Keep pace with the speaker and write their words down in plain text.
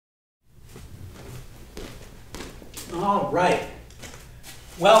All right.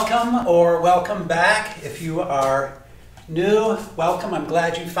 Welcome or welcome back. If you are new, welcome. I'm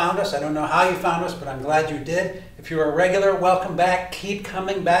glad you found us. I don't know how you found us, but I'm glad you did. If you're a regular, welcome back. Keep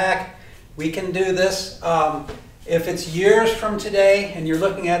coming back. We can do this. If it's years from today and you're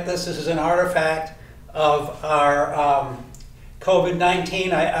looking at this, this is an artifact of our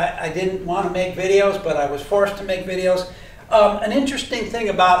COVID-19. I didn't want to make videos, but I was forced to make videos. An interesting thing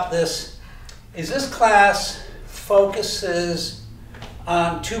about this is this class focuses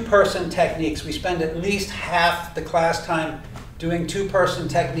on two-person techniques. We spend at least half the class time doing two-person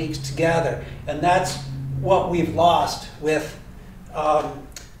techniques together, and that's what we've lost with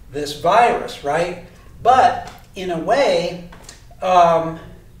this virus, right? But in a way,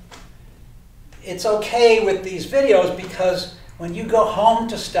 it's okay with these videos because when you go home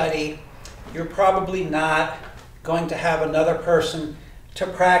to study, you're probably not going to have another person to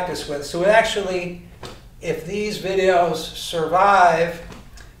practice with. So actually, if these videos survive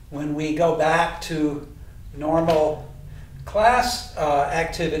when we go back to normal class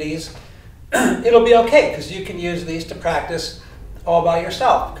activities, it'll be okay because you can use these to practice all by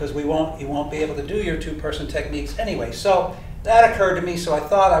yourself because you won't be able to do your two-person techniques anyway. So that occurred to me, so I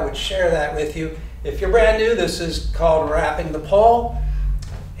thought I would share that with you. If you're brand new, this is called wrapping the pole,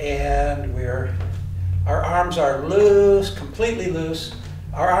 and our arms are loose, completely loose.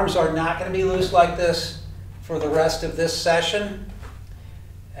 Our arms are not going to be loose like this for the rest of this session,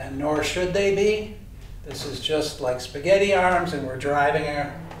 and nor should they be. This is just like spaghetti arms, and we're driving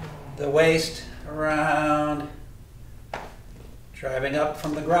the waist around, driving up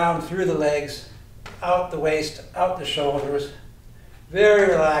from the ground through the legs, out the waist, out the shoulders.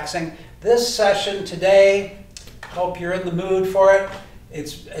 Very relaxing. This session today, hope you're in the mood for it.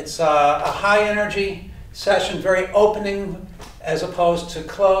 It's a high energy session, very opening as opposed to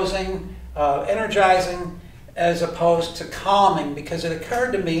closing, energizing as opposed to calming, because it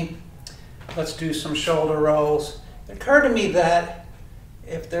occurred to me, let's do some shoulder rolls. It occurred to me that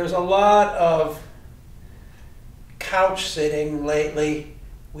if there's a lot of couch sitting lately,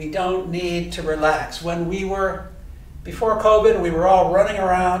 we don't need to relax. When before COVID, we were all running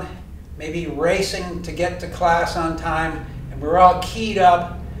around, maybe racing to get to class on time, and we were all keyed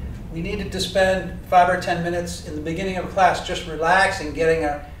up. We needed to spend 5 or 10 minutes in the beginning of class just relaxing,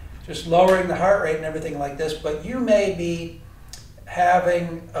 just lowering the heart rate and everything like this. But you may be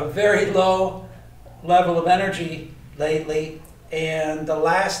having a very low level of energy lately, and the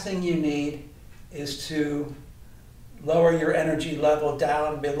last thing you need is to lower your energy level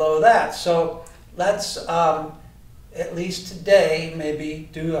down below that. So let's, at least today, maybe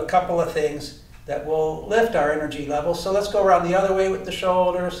do a couple of things that will lift our energy level. So let's go around the other way with the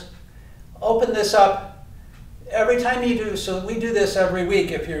shoulders. Open this up every time you do. So we do this every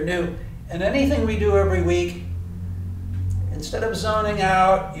week if you're new. And anything we do every week, instead of zoning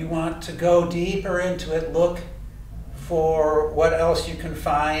out, you want to go deeper into it. Look for what else you can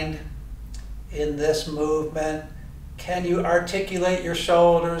find in this movement. Can you articulate your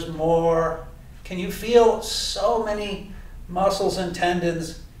shoulders more? Can you feel so many muscles and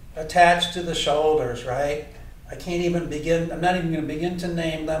tendons attached to the shoulders, right? I'm not even going to begin to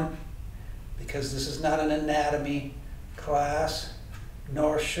name them because this is not an anatomy class,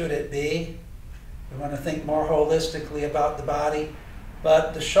 nor should it be. We want to think more holistically about the body.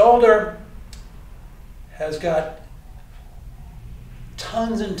 But the shoulder has got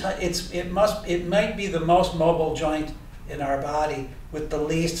tons and tons. It might be the most mobile joint in our body with the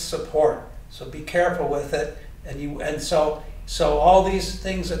least support. So be careful with it. And so all these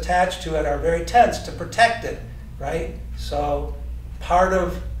things attached to it are very tense to protect it, right? So part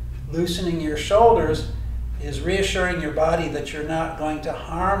of loosening your shoulders is reassuring your body that you're not going to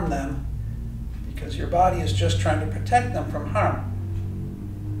harm them, because your body is just trying to protect them from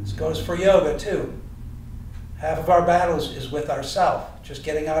harm. This goes for yoga too. Half of our battles is with ourselves, just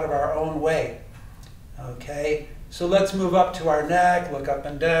getting out of our own way. Okay, so let's move up to our neck, look up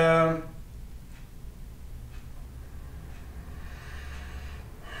and down.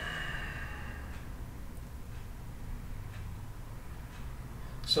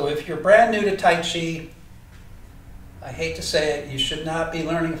 So if you're brand new to Tai Chi, I hate to say it, you should not be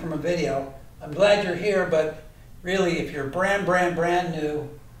learning from a video. I'm glad you're here, but really if you're brand new,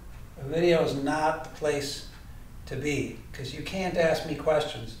 a video is not the place to be, because you can't ask me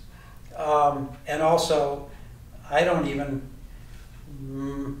questions. And also, I don't even,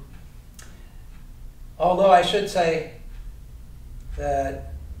 although I should say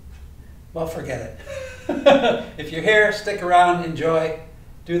that, well, forget it. If you're here, stick around, enjoy.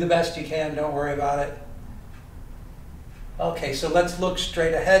 Do the best you can, don't worry about it. Okay, so let's look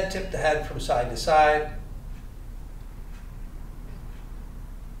straight ahead, tip the head from side to side.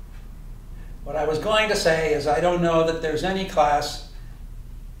 what I was going to say is I don't know that there's any class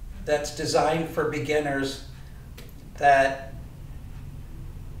that's designed for beginners that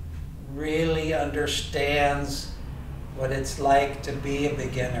really understands what it's like to be a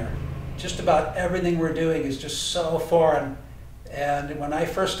beginner. Just about everything we're doing is just so foreign. And when I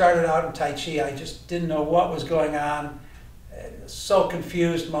first started out in Tai Chi, I just didn't know what was going on. I was so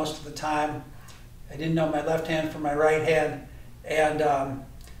confused most of the time. I didn't know my left hand from my right hand. And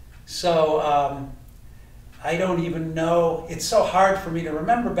I don't even know. It's so hard for me to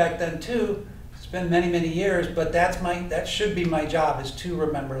remember back then too. It's been many, many years, but that should be my job, is to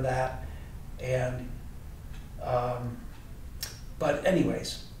remember that. And but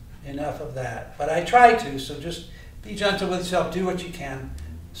anyways, enough of that. But I try to, so just be gentle with yourself, do what you can.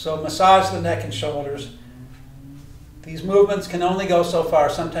 So massage the neck and shoulders. These movements can only go so far.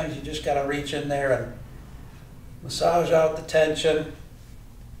 Sometimes you just got to reach in there and massage out the tension.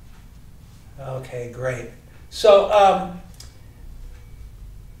 Okay, great. So,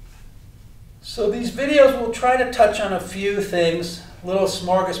 so these videos will try to touch on a few things, a little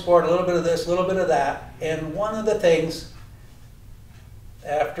smorgasbord, a little bit of this, a little bit of that. And one of the things,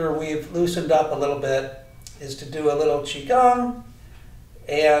 after we've loosened up a little bit, is to do a little Qigong,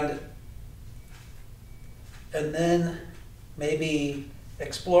 and then maybe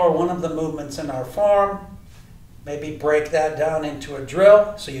explore one of the movements in our form, maybe break that down into a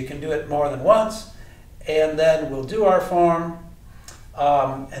drill so you can do it more than once, and then we'll do our form,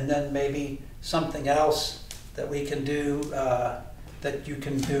 and then maybe something else that we can do, that you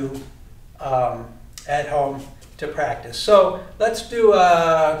can do at home to practice. So let's do 2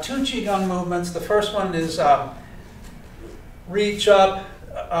 Qigong movements. The first one is reach up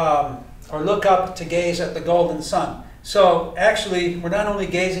or look up to gaze at the golden sun. So actually, we're not only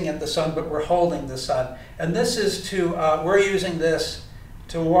gazing at the sun, but we're holding the sun. And this is to, we're using this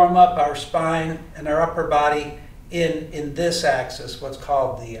to warm up our spine and our upper body in this axis, what's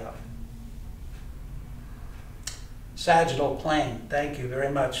called the sagittal plane. Thank you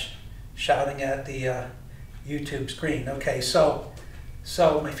very much. Shouting at the YouTube screen. Okay, so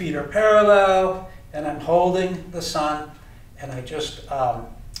my feet are parallel, and I'm holding the sun, and I just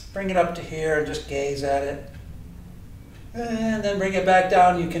bring it up to here and just gaze at it. And then bring it back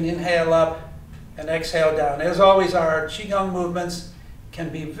down. You can inhale up and exhale down. As always, our Qigong movements can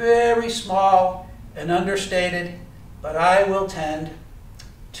be very small and understated, but I will tend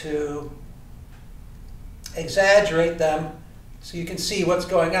to exaggerate them so you can see what's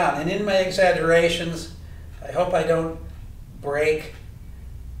going on. And in my exaggerations, I hope I don't break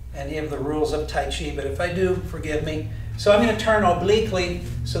any of the rules of Tai Chi, but if I do, forgive me. So I'm going to turn obliquely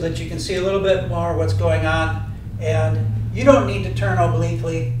so that you can see a little bit more what's going on. And you don't need to turn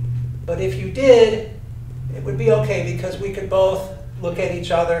obliquely, but if you did, it would be okay, because we could both look at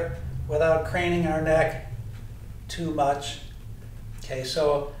each other without craning our neck too much. Okay,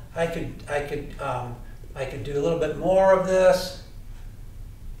 so I could do a little bit more of this.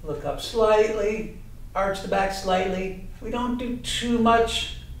 Look up slightly, arch the back slightly. We don't do too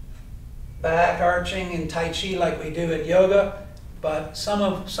much back arching in Tai Chi like we do in yoga, but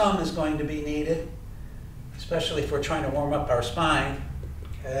some is going to be needed, especially if we're trying to warm up our spine.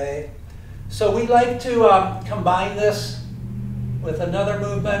 Okay, so we like to combine this with another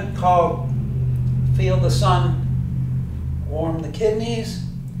movement called Feel the Sun Warm the Kidneys,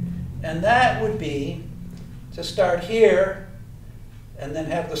 and that would be to start here and then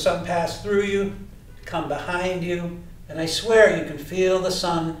have the sun pass through you, come behind you, and I swear you can feel the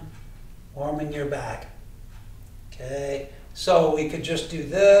sun warming your back. Okay, so we could just do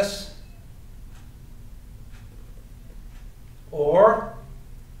this, or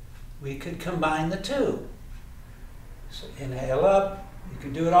we could combine the two. So inhale up. You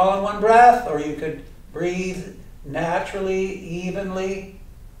could do it all in one breath, or you could breathe naturally, evenly,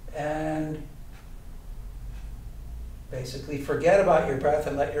 and basically forget about your breath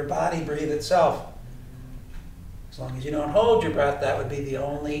and let your body breathe itself. As long as you don't hold your breath, that would be the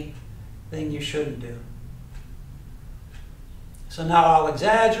only thing you shouldn't do. So now I'll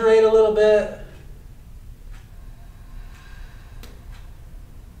exaggerate a little bit.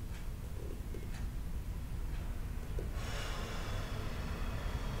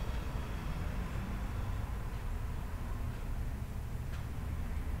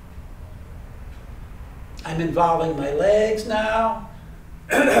 I'm involving my legs now.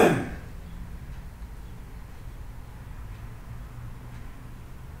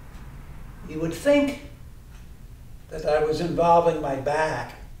 You would think that I was involving my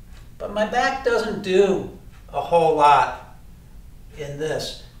back, but my back doesn't do a whole lot in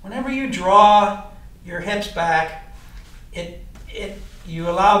this. Whenever you draw your hips back, it you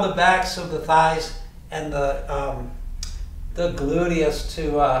allow the backs of the thighs and the gluteus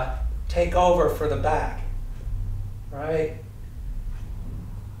to take over for the back, right?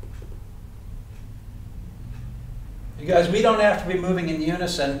 You guys, we don't have to be moving in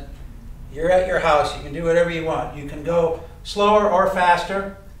unison. You're at your house. You can do whatever you want. You can go slower or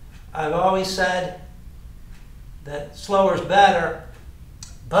faster. I've always said that slower is better,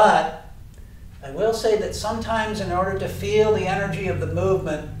 but I will say that sometimes in order to feel the energy of the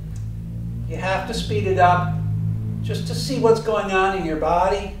movement, you have to speed it up just to see what's going on in your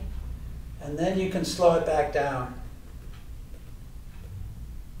body, and then you can slow it back down.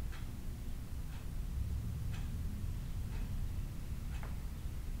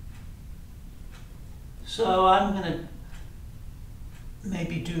 So I'm going to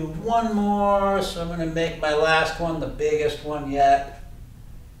maybe do one more. So I'm going to make my last one the biggest one yet.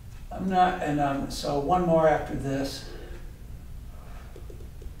 So one more after this.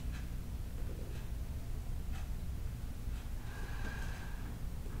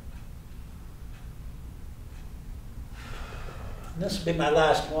 And this will be my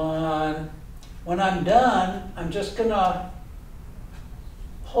last one. When I'm done, I'm just going to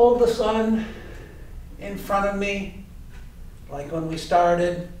hold the sun in front of me, like when we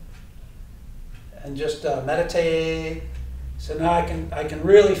started, and just meditate. So now I can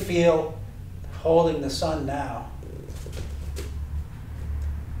really feel holding the sun now.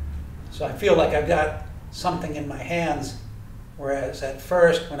 So I feel like I've got something in my hands, whereas at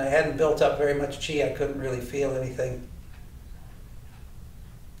first, when I hadn't built up very much chi, I couldn't really feel anything.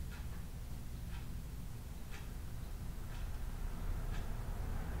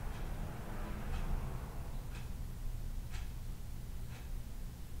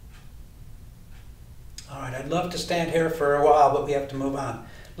 All right, I'd love to stand here for a while, but we have to move on.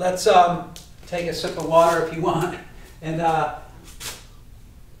 Let's take a sip of water if you want. And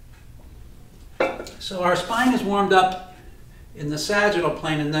so our spine is warmed up in the sagittal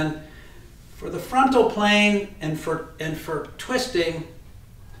plane, and then for the frontal plane and for twisting,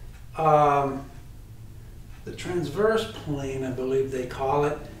 the transverse plane, I believe they call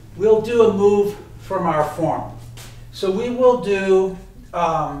it, we'll do a move from our form. So we will do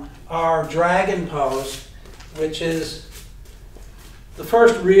our dragon pose, which is the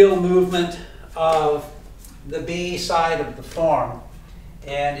first real movement of the B side of the form.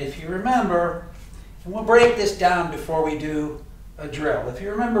 And if you remember, and we'll break this down before we do a drill. If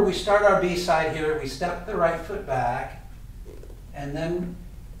you remember, we start our B side here, we step the right foot back, and then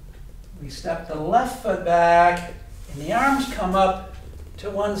we step the left foot back, and the arms come up to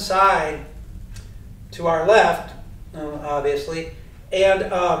one side, to our left, obviously, and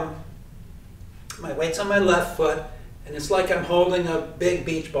my weight's on my left foot, and it's like I'm holding a big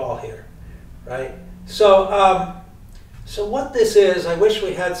beach ball here, right? So, so what this is, I wish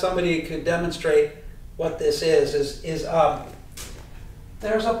we had somebody who could demonstrate what this is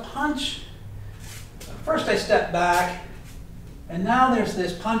there's a punch. First I step back, and now there's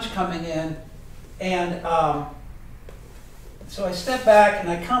this punch coming in, and so I step back and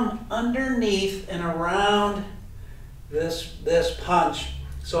I come underneath and around this punch.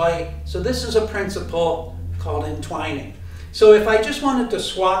 So this is a principle called entwining. So if I just wanted to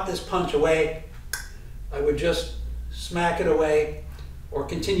swat this punch away, I would just smack it away or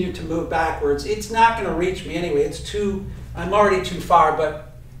continue to move backwards. It's not going to reach me anyway. I'm already too far,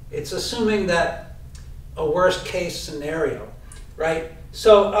 but it's assuming that a worst case scenario, right?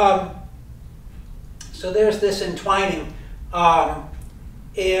 So, so there's this entwining.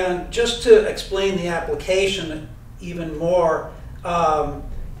 And just to explain the application even more,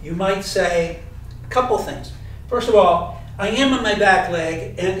 you might say a couple things. First of all, I am on my back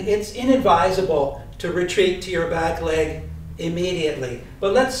leg, and it's inadvisable to retreat to your back leg immediately.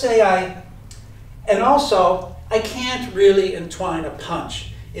 But let's say and also, I can't really entwine a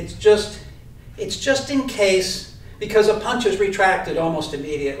punch. It's just in case, because a punch is retracted almost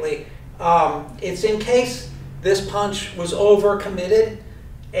immediately. It's in case this punch was overcommitted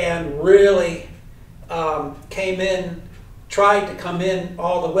and really tried to come in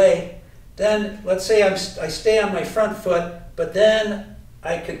all the way. Then let's say I stay on my front foot, but then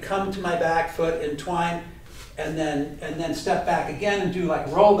I could come to my back foot, entwine, and then step back again and do like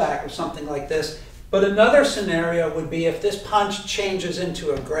rollback or something like this. But another scenario would be if this punch changes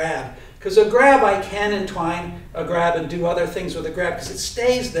into a grab. Because a grab, I can entwine a grab and do other things with a grab because it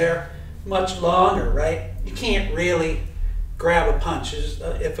stays there much longer, right? You can't really grab a punch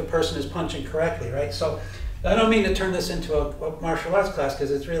if a person is punching correctly, right? So I don't mean to turn this into a martial arts class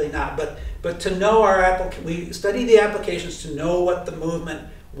because it's really not, but to know we study the applications to know what the movement,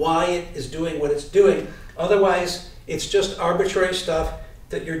 why it is doing what it's doing. Otherwise, It's just arbitrary stuff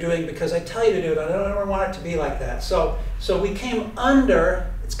that you're doing because I tell you to do it. I don't ever want it to be like that. So we came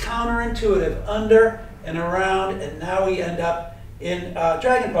under, it's counterintuitive, under and around, and now we end up in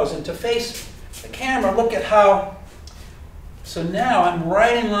dragon pose. And to face the camera, look at how, so now I'm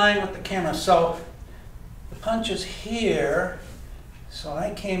right in line with the camera. So the punch is here, so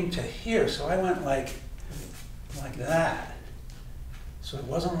I came to here, so I went like that. So it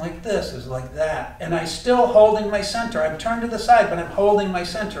wasn't like this, it was like that. And I'm still holding my center. I'm turned to the side, but I'm holding my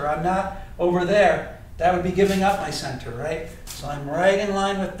center. I'm not over there. That would be giving up my center, right? So I'm right in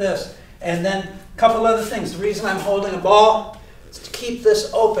line with this. And then a couple other things. The reason I'm holding a ball is to keep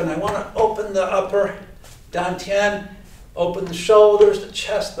this open. I want to open the upper dantian, open the shoulders, the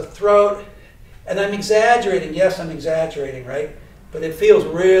chest, the throat. And I'm exaggerating. Yes, I'm exaggerating, right? But it feels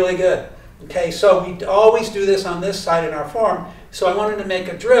really good. Okay, so we always do this on this side in our form. So I wanted to make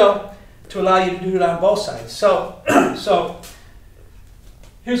a drill to allow you to do it on both sides. So,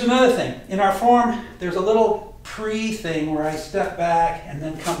 here's another thing. In our form, there's a little pre-thing where I step back and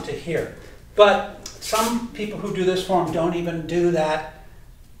then come to here. But some people who do this form don't even do that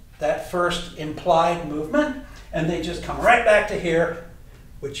first implied movement, and they just come right back to here,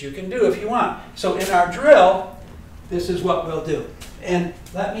 which you can do if you want. So in our drill, this is what we'll do. And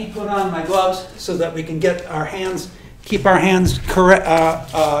let me put on my gloves so that we can get our hands, keep our hands correct,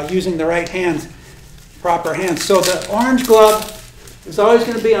 using the right hands, proper hands. So the orange glove is always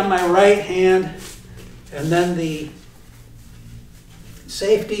going to be on my right hand, and then the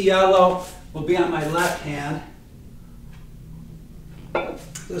safety yellow will be on my left hand.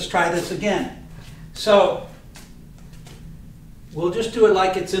 Let's try this again. So we'll just do it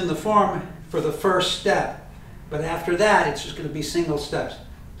like it's in the form for the first step. But after that, it's just going to be single steps.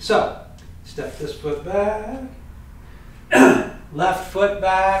 So, step this foot back, left foot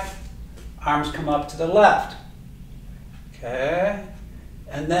back, arms come up to the left. Okay?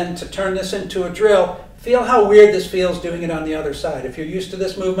 And then to turn this into a drill, feel how weird this feels doing it on the other side. If you're used to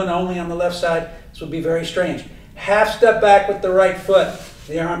this movement only on the left side, this will be very strange. Half step back with the right foot,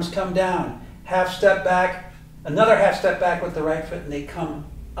 the arms come down. Half step back, another half step back with the right foot, and they come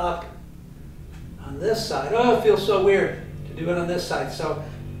up. On this side, oh, it feels so weird to do it on this side. So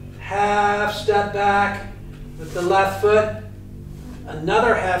half step back with the left foot,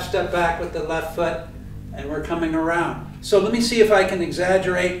 another half step back with the left foot, and we're coming around. So let me see if I can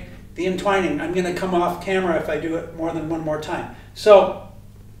exaggerate the entwining. I'm going to come off camera if I do it more than one more time. So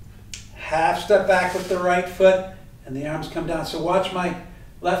half step back with the right foot, and the arms come down. So watch my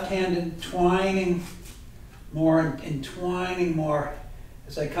left hand entwining more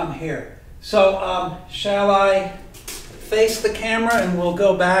as I come here. So shall I face the camera, and we'll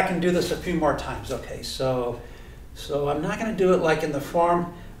go back and do this a few more times. Okay, so I'm not going to do it like in the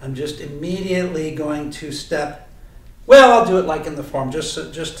form. I'm just immediately going to step. Well, I'll do it like in the form, just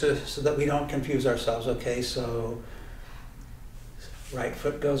so that we don't confuse ourselves. Okay, so right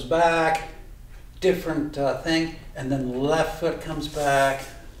foot goes back, different thing, and then left foot comes back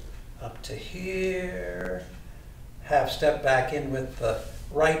up to here. Half step back in with the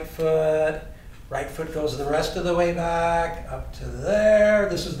right foot goes the rest of the way back, up to there.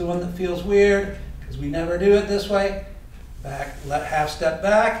 This is the one that feels weird, because we never do it this way. Back, half step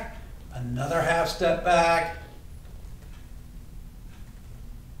back, another half step back,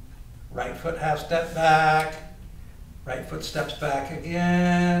 right foot half step back, right foot steps back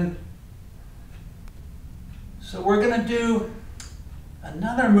again. So we're going to do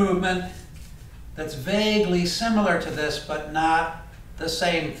another movement that's vaguely similar to this, but not the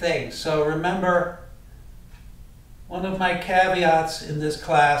same thing. So remember, one of my caveats in this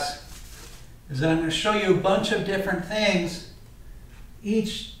class is that I'm going to show you a bunch of different things,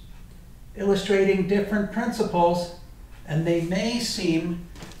 each illustrating different principles, and they may seem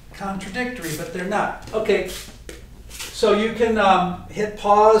contradictory, but they're not. Okay, so you can hit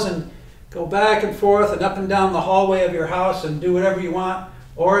pause and go back and forth and up and down the hallway of your house and do whatever you want,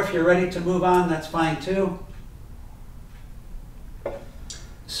 or if you're ready to move on, that's fine too.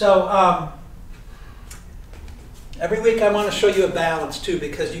 So every week I want to show you a balance too,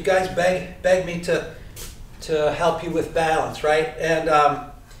 because you guys beg me to help you with balance, right? And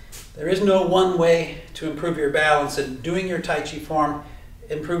there is no one way to improve your balance, and doing your Tai Chi form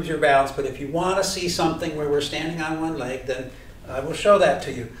improves your balance. But if you want to see something where we're standing on one leg, then I will show that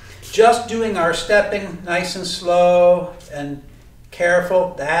to you. Just doing our stepping nice and slow and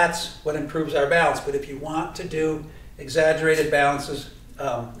careful, that's what improves our balance. But if you want to do exaggerated balances,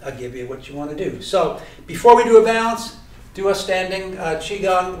 I'll give you what you want to do. So before we do a balance, do a standing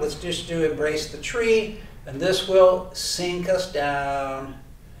Qigong. Let's just do embrace the tree, and this will sink us down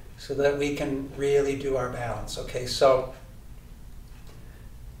so that we can really do our balance. Okay, so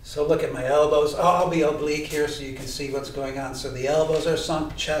look at my elbows. Oh, I'll be oblique here so you can see what's going on. So the elbows are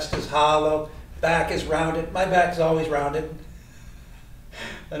sunk, chest is hollow, back is rounded. My back is always rounded.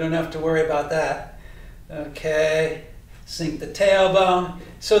 I don't have to worry about that. Okay, sink the tailbone.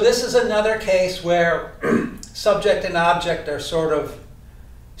 So this is another case where subject and object are sort of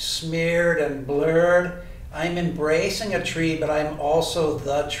smeared and blurred. I'm embracing a tree, but I'm also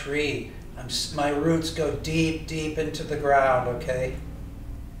the tree. My roots go deep, deep into the ground, okay?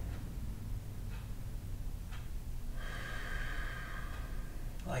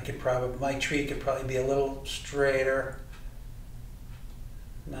 My tree could probably be a little straighter,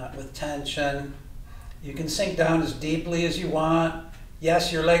 not with tension. You can sink down as deeply as you want.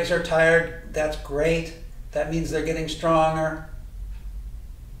 Yes, your legs are tired. That's great. That means they're getting stronger.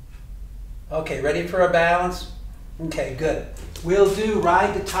 Okay, ready for a balance? Okay, good. We'll do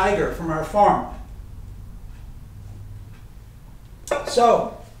Ride the Tiger from our form.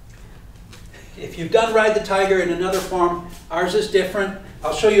 So, if you've done Ride the Tiger in another form, ours is different.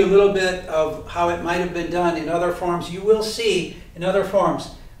 I'll show you a little bit of how it might have been done in other forms. You will see in other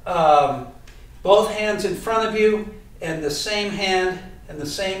forms both hands in front of you and the same hand and the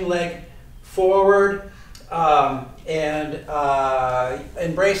same leg forward. Ride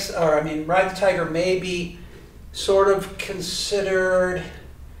the Tiger may be sort of considered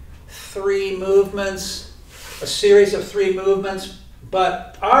 3 movements, a series of 3 movements,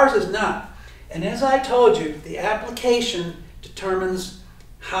 but ours is not. And as I told you, the application determines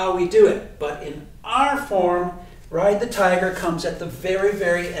how we do it. But in our form, Ride the Tiger comes at the very,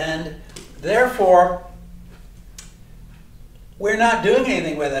 very end. Therefore, we're not doing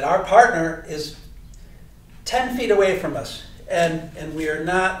anything with it. Our partner is 10 feet away from us, and we are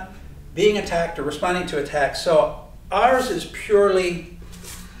not being attacked or responding to attack. So ours is purely,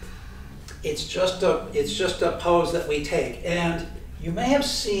 it's just a pose that we take. And you may have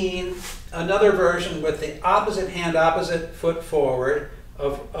seen another version with the opposite hand, opposite foot forward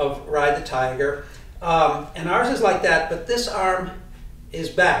of Ride the Tiger. And ours is like that, but this arm is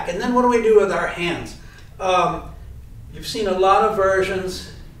back. And then what do we do with our hands? You've seen a lot of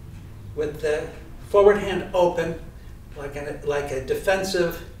versions with the forward hand open, like a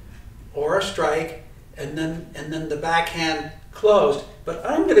defensive or a strike, and then the back hand closed. But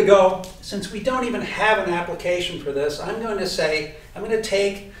I'm going to go, since we don't even have an application for this, I'm going to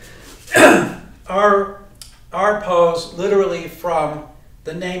take our pose literally from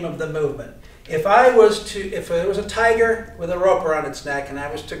the name of the movement. If it was a tiger with a rope around its neck and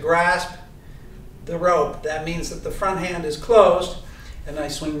I was to grasp the rope, that means that the front hand is closed, and I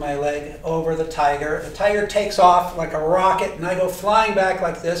swing my leg over the tiger. The tiger takes off like a rocket, and I go flying back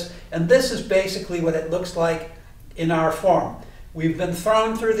like this, and this is basically what it looks like in our form. We've been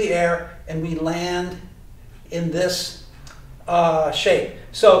thrown through the air, and we land in this shape.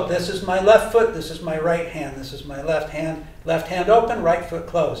 So this is my left foot, this is my right hand, this is my left hand open, right foot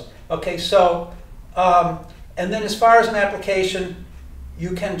closed. Okay, so, and then as far as an application,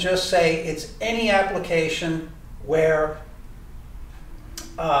 you can just say it's any application where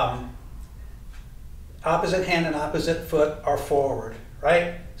opposite hand and opposite foot are forward,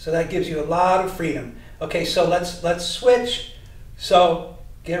 right? So that gives you a lot of freedom. Okay, so let's switch. So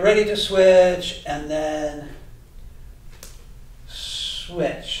get ready to switch, and then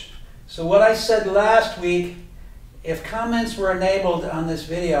switch. So what I said last week, if comments were enabled on this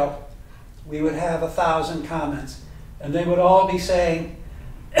video, we would have 1,000 comments, and they would all be saying,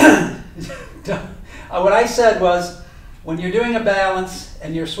 what I said was, when you're doing a balance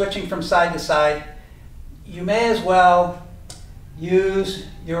and you're switching from side to side, you may as well use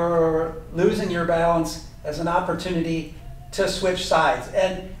your losing your balance as an opportunity to switch sides.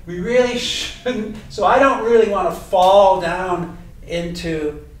 And we really shouldn't, so I don't really want to fall down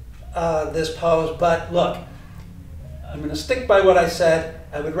into this pose, but look, I'm going to stick by what I said.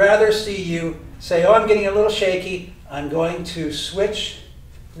 I would rather see you say, oh, I'm getting a little shaky, I'm going to switch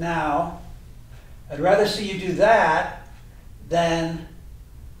now. I'd rather see you do that than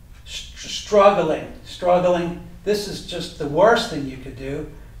struggling. This is just the worst thing you could do.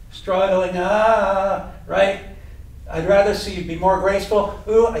 Struggling, right? I'd rather see you be more graceful.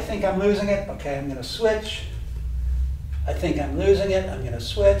 Ooh, I think I'm losing it. Okay, I'm going to switch. I think I'm losing it. I'm going to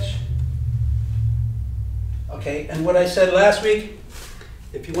switch. Okay, and what I said last week,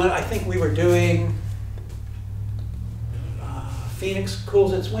 if you want, I think we were doing Phoenix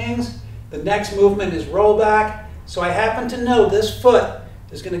cools its wings. The next movement is roll back. So I happen to know this foot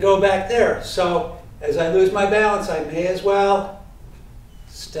is going to go back there. So as I lose my balance, I may as well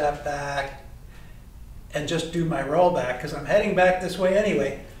step back and just do my roll back, because I'm heading back this way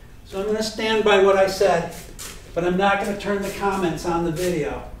anyway. So I'm going to stand by what I said, but I'm not going to turn the comments on the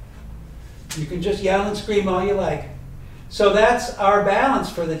video. You can just yell and scream all you like. So that's our balance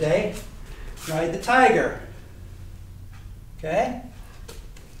for the day. Ride the tiger. Okay?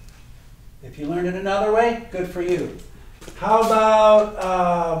 If you learned it another way, good for you. How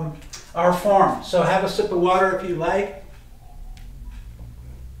about our form? So have a sip of water if you like.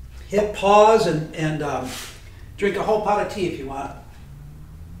 Hit pause and drink a whole pot of tea if you want.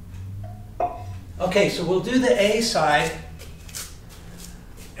 Okay, so we'll do the A side.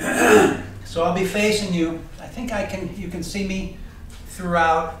 So I'll be facing you. I think you can see me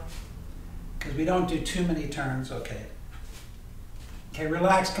throughout because we don't do too many turns. Okay. Okay,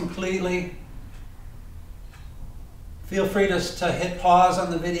 relax completely. Feel free to hit pause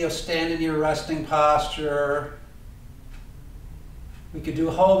on the video, stand in your resting posture. We could do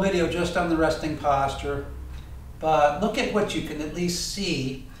a whole video just on the resting posture, but look at what you can at least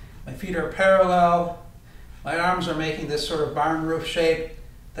see. My feet are parallel. My arms are making this sort of barn roof shape.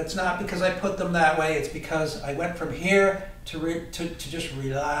 That's not because I put them that way. It's because I went from here to just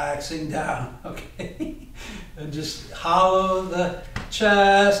relaxing down, okay? And just hollow the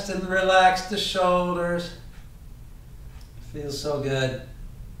chest and relax the shoulders. Feels so good.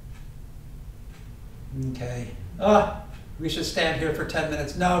 Okay. Oh, we should stand here for 10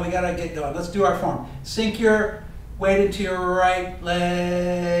 minutes. No, we gotta get going. Let's do our form. Sink your weight into your right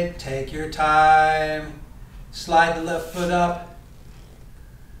leg. Take your time. Slide the left foot up.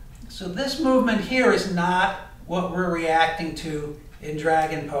 So this movement here is not what we're reacting to in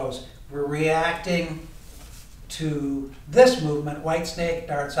dragon pose. We're reacting to this movement. White snake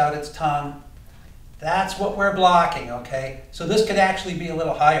darts out its tongue. That's what we're blocking, okay? So this could actually be a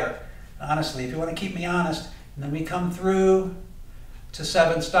little higher, honestly, if you want to keep me honest. And then we come through to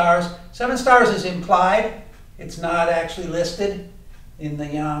 7 stars. 7 stars is implied. It's not actually listed in the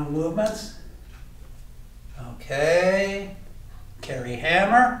yang movements. Okay. Carry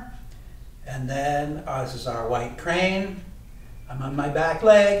hammer. And then this is our white crane. I'm on my back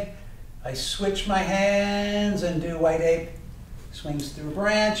leg. I switch my hands and do white ape. Swings through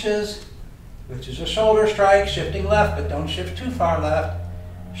branches, which is a shoulder strike, shifting left, but don't shift too far left.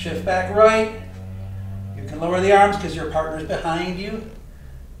 Shift back right. You can lower the arms because your partner's behind you.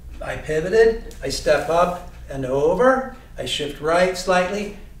 I pivoted. I step up and over. I shift right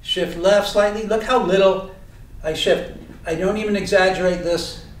slightly, shift left slightly. Look how little I shift. I don't even exaggerate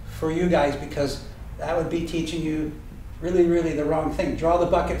this for you guys because that would be teaching you really, really the wrong thing. Draw the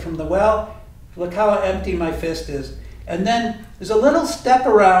bucket from the well. Look how empty my fist is. And then there's a little step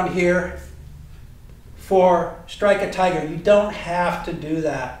around here for strike a tiger. You don't have to do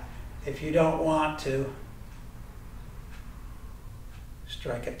that if you don't want to.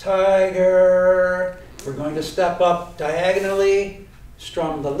 Strike a tiger. We're going to step up diagonally,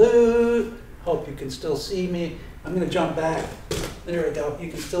 strum the lute. Hope you can still see me. I'm going to jump back. There we go.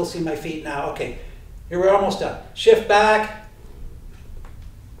 You can still see my feet now. Okay, here we're almost done. Shift back,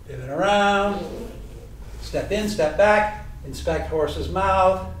 pivot around, step in, step back, inspect horse's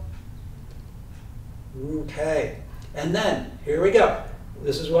mouth. Okay, and then here we go.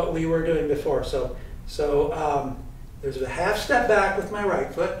 This is what we were doing before. So there's a half step back with my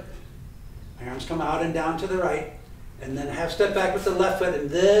right foot. My arms come out and down to the right, and then a half step back with the left foot, and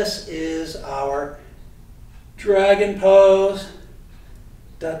this is our dragon pose.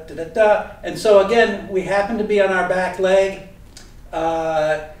 Da, da, da, da. And so again, we happen to be on our back leg.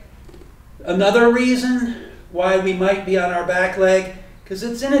 Another reason why we might be on our back leg, because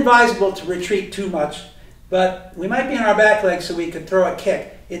it's inadvisable to retreat too much, but we might be on our back leg so we could throw a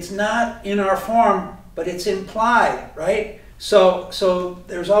kick. It's not in our form, but it's implied, right? So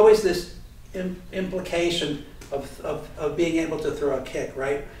there's always this implication of being able to throw a kick,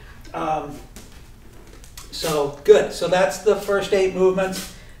 right? So good. So that's the first 8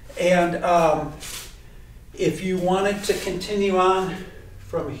 movements. And if you wanted to continue on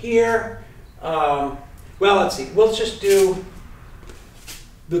from here, well, let's see. We'll just do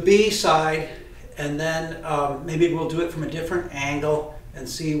the B side, and then maybe we'll do it from a different angle and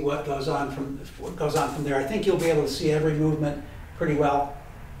see what goes on from there. I think you'll be able to see every movement pretty well.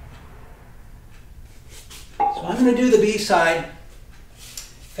 So I'm going to do the B side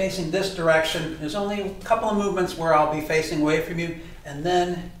facing this direction. There's only a couple of movements where I'll be facing away from you, and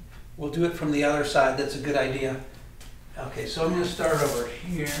then we'll do it from the other side. That's a good idea. Okay, so I'm going to start over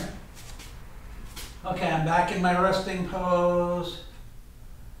here. Okay, I'm back in my resting pose.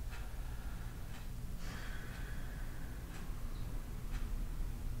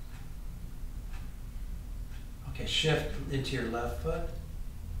 Okay, shift into your left foot.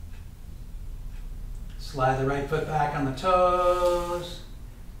 Slide the right foot back on the toes.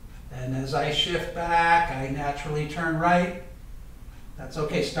 And as I shift back, I naturally turn right. That's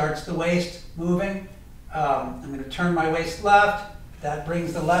okay, starts the waist moving. I'm going to turn my waist left. That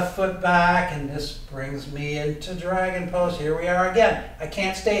brings the left foot back, and this brings me into dragon pose. Here we are again. I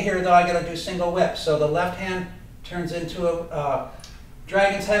can't stay here though, I got to do single whip. So the left hand turns into a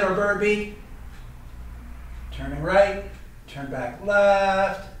dragon's head or bird beak. Turning right, turn back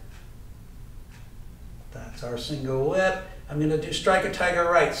left. That's our single whip. I'm going to do strike a tiger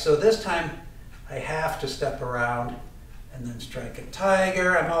right. So this time I have to step around and then strike a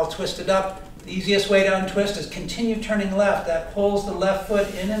tiger. I'm all twisted up. The easiest way to untwist is continue turning left. That pulls the left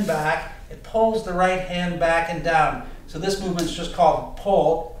foot in and back. It pulls the right hand back and down. So this movement's just called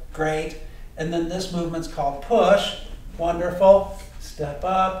pull. Great. And then this movement's called push. Wonderful. Step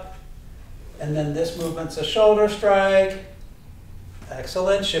up. And then this movement's a shoulder strike.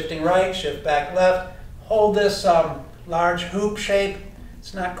 Excellent. Shifting right, shift back left. Hold this large hoop shape.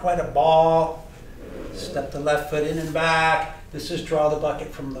 It's not quite a ball. Step the left foot in and back. This is draw the bucket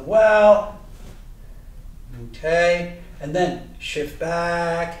from the well. Okay. And then shift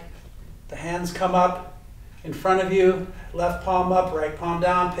back. The hands come up in front of you. Left palm up, right palm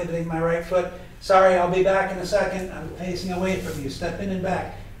down, pivoting my right foot. Sorry, I'll be back in a second. I'm facing away from you. Step in and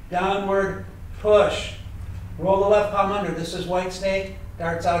back. Downward push. Roll the left palm under. This is white snake.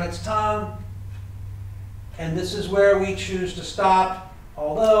 Darts out its tongue. And this is where we choose to stop.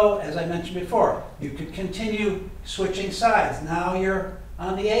 Although, as I mentioned before, you could continue switching sides. Now you're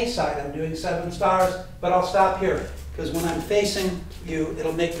on the A side. I'm doing 7 stars, but I'll stop here because when I'm facing you,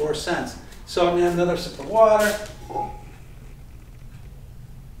 it'll make more sense. So I'm going to have another sip of water.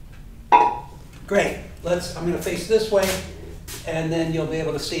 Great. I'm going to face this way, and then you'll be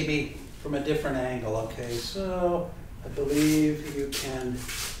able to see me from a different angle. Okay, so I believe you can,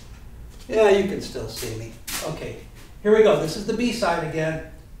 yeah, you can still see me. Okay, here we go. This is the B side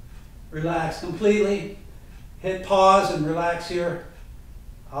again. Relax completely. Hit pause and relax here.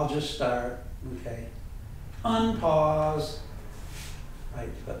 I'll just start. Okay. Unpause. Right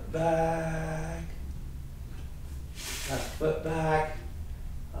foot back. Left foot back.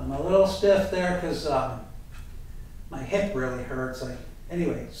 I'm a little stiff there because my hip really hurts.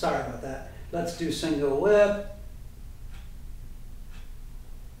 Anyway, sorry about that. Let's do single whip.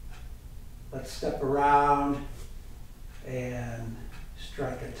 Let's step around and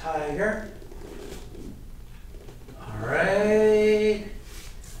strike a tiger. All right.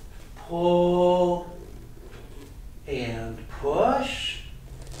 Pull and push.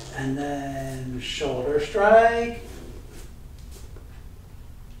 And then shoulder strike.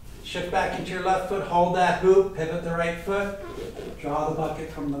 Shift back into your left foot, hold that hoop, pivot the right foot, draw the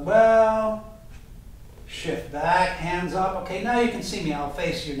bucket from the well, shift back, hands up. Okay, now you can see me, I'll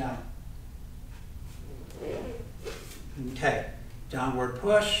face you now. Okay, downward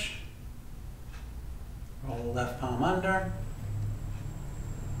push, roll the left palm under,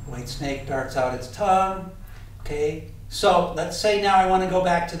 white snake darts out its tongue. Okay, so let's say now I want to go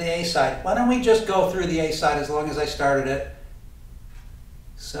back to the A side. Why don't we just go through the A side as long as I started it?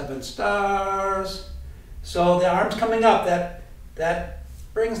 7 stars. So the arm's coming up. That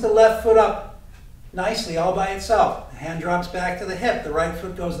brings the left foot up nicely all by itself. The hand drops back to the hip. The right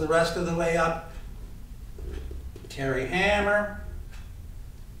foot goes the rest of the way up. Terry hammer.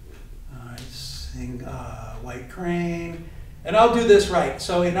 Sing white crane. And I'll do this right.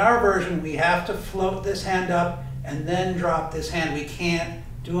 So in our version, we have to float this hand up and then drop this hand. We can't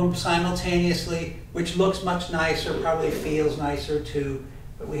do them simultaneously, which looks much nicer, probably feels nicer too.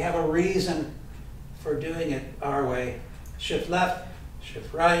 But we have a reason for doing it our way. Shift left,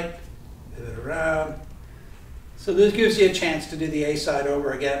 shift right, pivot around. So this gives you a chance to do the A side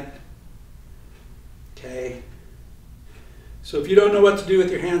over again. Okay. So if you don't know what to do with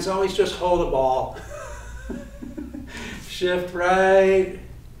your hands, always just hold a ball. Shift right,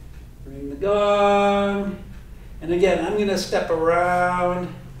 ring the gong. And again, I'm going to step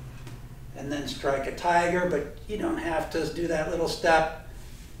around and then strike a tiger, but you don't have to do that little step.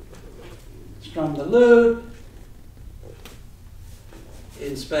 Strum the lute,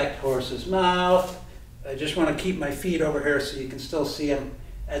 inspect horse's mouth. I just want to keep my feet over here so you can still see them.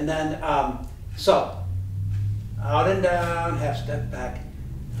 And then, so, out and down, half step back,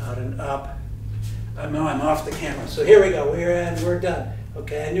 out and up. No, I'm off the camera. So here we go, we're done.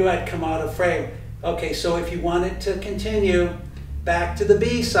 Okay, I knew I'd come out of frame. Okay, so if you wanted to continue, back to the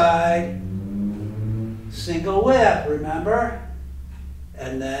B side, single whip, remember?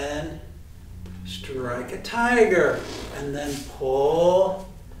 And then strike a tiger, and then pull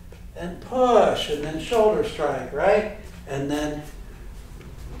and push, and then shoulder strike, right? And then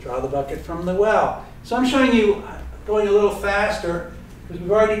draw the bucket from the well. So I'm showing you going a little faster because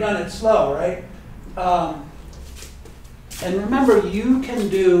we've already done it slow, right? And remember, you can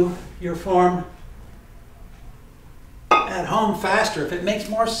do your form at home faster. If it makes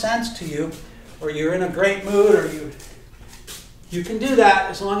more sense to you, or you're in a great mood, or you can do that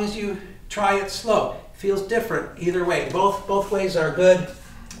as long as you try it slow. It feels different either way. Both ways are good.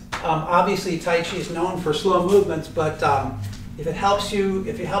 Obviously, Tai Chi is known for slow movements, but if it helps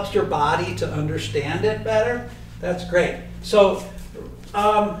your body to understand it better, that's great. So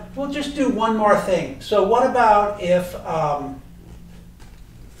we'll just do one more thing. So what about if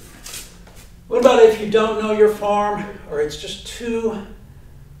you don't know your form, or it's just too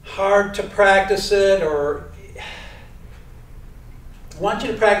hard to practice it, or I want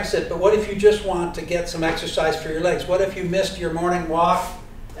you to practice it, but what if you just want to get some exercise for your legs? What if you missed your morning walk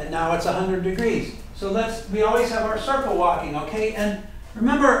and now it's 100 degrees? So we always have our circle walking, okay? And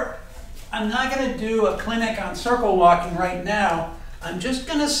remember, I'm not going to do a clinic on circle walking right now. I'm just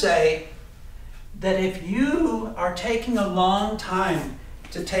going to say that if you are taking a long time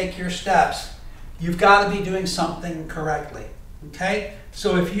to take your steps, you've got to be doing something correctly, okay?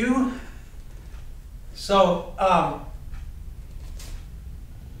 So if you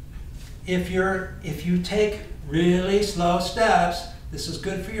take really slow steps, this is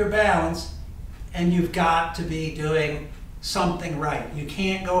good for your balance, and you've got to be doing something right. You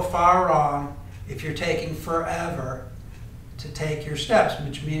can't go far wrong if you're taking forever to take your steps,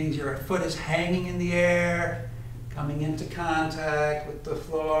 which means your foot is hanging in the air, coming into contact with the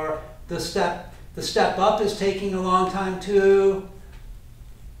floor. The step up is taking a long time too.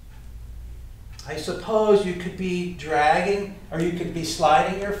 I suppose you could be dragging, or you could be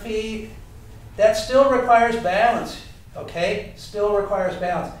sliding your feet. That still requires balance, okay? Still requires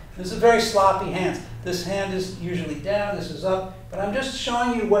balance. This is very sloppy hands. This hand is usually down, this is up, but I'm just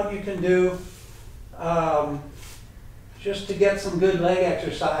showing you what you can do just to get some good leg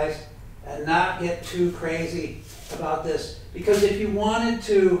exercise and not get too crazy about this. Because if you wanted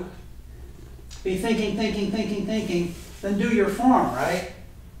to be thinking, then do your form, right?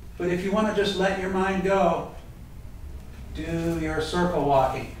 But if you want to just let your mind go, do your circle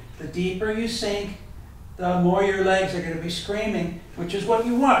walking. The deeper you sink, the more your legs are going to be screaming, which is what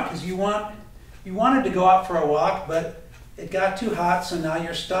you want, because you wanted to go out for a walk, but it got too hot, so now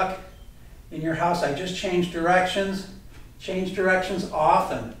you're stuck in your house. I just changed directions. Change directions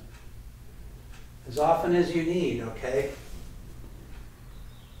often, as often as you need, okay?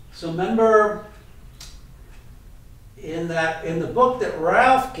 So remember, in the book that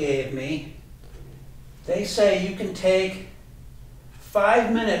Ralph gave me, they say you can take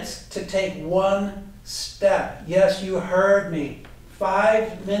 5 minutes to take one step. Yes, you heard me.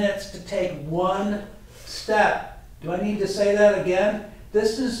 5 minutes to take one step. Do I need to say that again?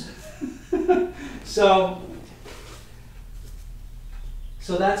 This is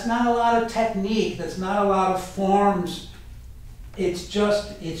so that's not a lot of technique. That's not a lot of forms. It's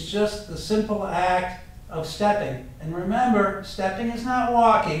just the simple act of stepping. And remember, stepping is not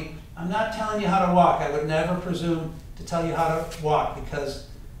walking. I'm not telling you how to walk. I would never presume to tell you how to walk, because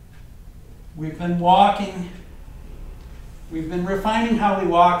we've been refining how we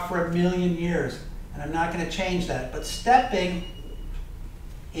walk for 1,000,000 years, and I'm not going to change that. But stepping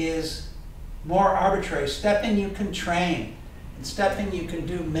is more arbitrary. Stepping you can train. In stepping you can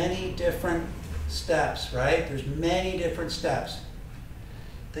do many different steps, right? There's many different steps.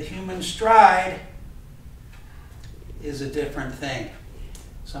 The human stride is a different thing.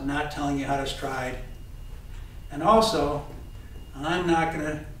 So I'm not telling you how to stride. And also, I'm not going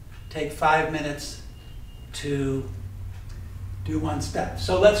to take 5 minutes to do one step.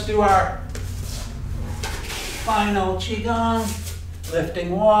 So let's do our final Qigong,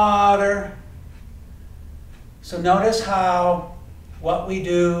 lifting water. So notice how what we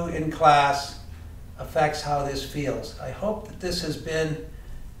do in class affects how this feels. I hope that this has been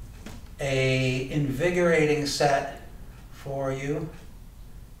an invigorating set for you,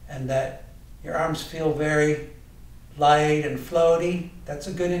 and that your arms feel very light and floaty. That's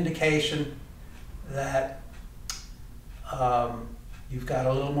a good indication that you've got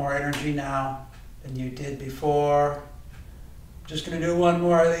a little more energy now than you did before. I'm just going to do one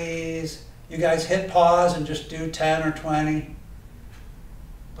more of these. You guys hit pause and just do 10 or 20.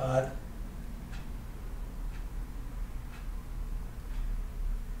 But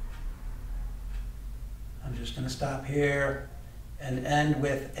I'm just going to stop here and end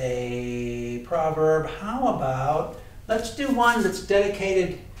with a proverb. How about, let's do one that's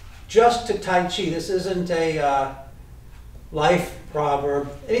dedicated just to Tai Chi. This isn't a life proverb.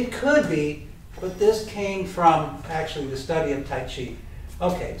 It could be, but this came from actually the study of Tai Chi.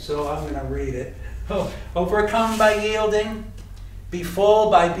 Okay, so I'm going to read it. Overcome by yielding, Be full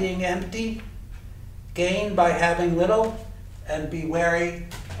by being empty, gain by having little, and be wary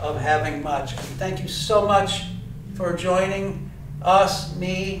of having much. And thank you so much for joining us,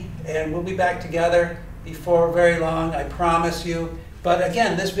 me, and we'll be back together before very long, I promise you. But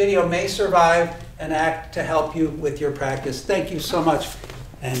again, this video may survive and act to help you with your practice. Thank you so much,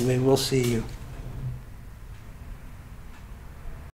 and we will see you.